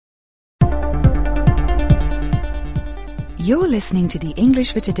You're listening to the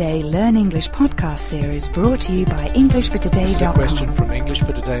English for Today Learn English podcast series brought to you by EnglishForToday.com. This is a question from English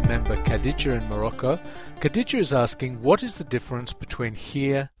for Today member Khadija in Morocco. Khadija is asking, what is the difference between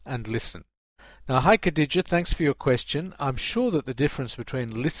hear and listen? Now, hi Khadija, thanks for your question. I'm sure that the difference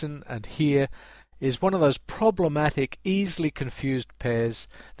between listen and hear is one of those problematic, easily confused pairs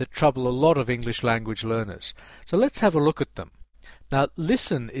that trouble a lot of English language learners. So let's have a look at them. Now,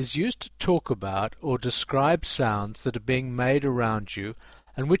 listen is used to talk about or describe sounds that are being made around you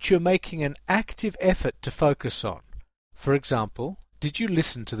and which you're making an active effort to focus on. For example, did you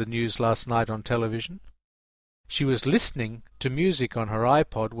listen to the news last night on television? She was listening to music on her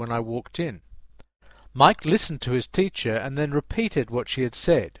iPod when I walked in. Mike listened to his teacher and then repeated what she had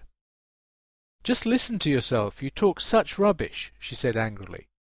said. Just listen to yourself, you talk such rubbish, she said angrily.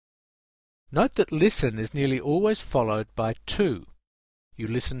 Note that listen is nearly always followed by to. You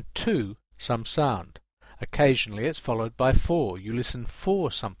listen to some sound. Occasionally it's followed by for. You listen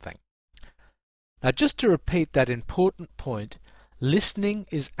for something. Now just to repeat that important point, listening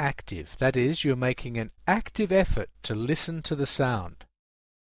is active. That is, you're making an active effort to listen to the sound.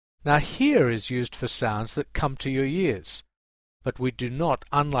 Now hear is used for sounds that come to your ears. But we do not,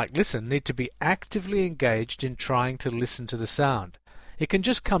 unlike listen, need to be actively engaged in trying to listen to the sound. It can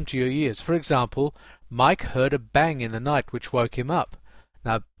just come to your ears. For example, Mike heard a bang in the night which woke him up.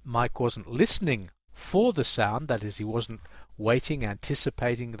 Now, Mike wasn't listening for the sound, that is, he wasn't waiting,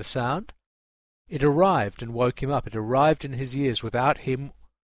 anticipating the sound. It arrived and woke him up. It arrived in his ears without him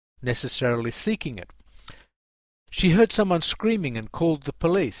necessarily seeking it. She heard someone screaming and called the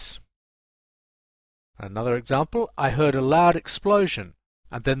police. Another example, I heard a loud explosion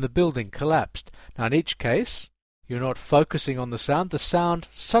and then the building collapsed. Now, in each case, you're not focusing on the sound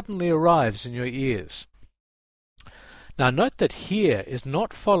suddenly arrives in your ears. Now note that hear is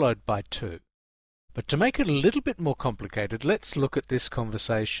not followed by to. But to make it a little bit more complicated, let's look at this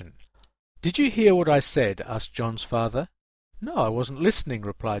conversation. Did you hear what I said? Asked John's father. No, I wasn't listening,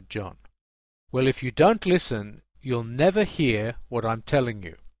 replied John. Well, if you don't listen, you'll never hear what I'm telling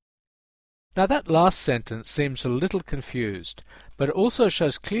you. Now that last sentence seems a little confused, but it also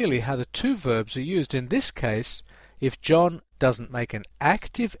shows clearly how the two verbs are used. In this case, if John doesn't make an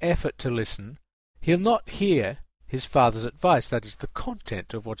active effort to listen, he'll not hear his father's advice, that is, the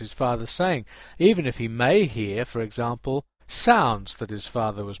content of what his father's saying, even if he may hear, for example, sounds that his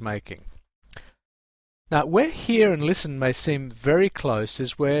father was making. Now, where hear and listen may seem very close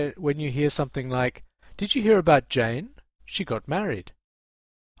is when you hear something like, did you hear about Jane? She got married.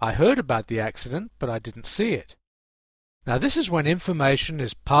 I heard about the accident, but I didn't see it. Now, this is when information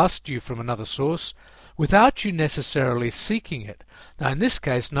is passed to you from another source without you necessarily seeking it. Now, in this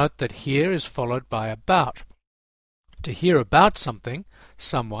case, note that hear is followed by about. To hear about something,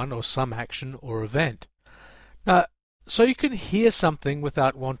 someone or some action or event. Now, so you can hear something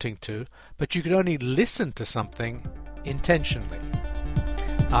without wanting to, but you can only listen to something intentionally.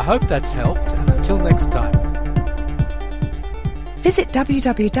 I hope that's helped, and until next time. Visit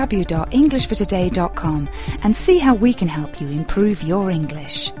www.englishfortoday.com and see how we can help you improve your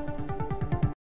English.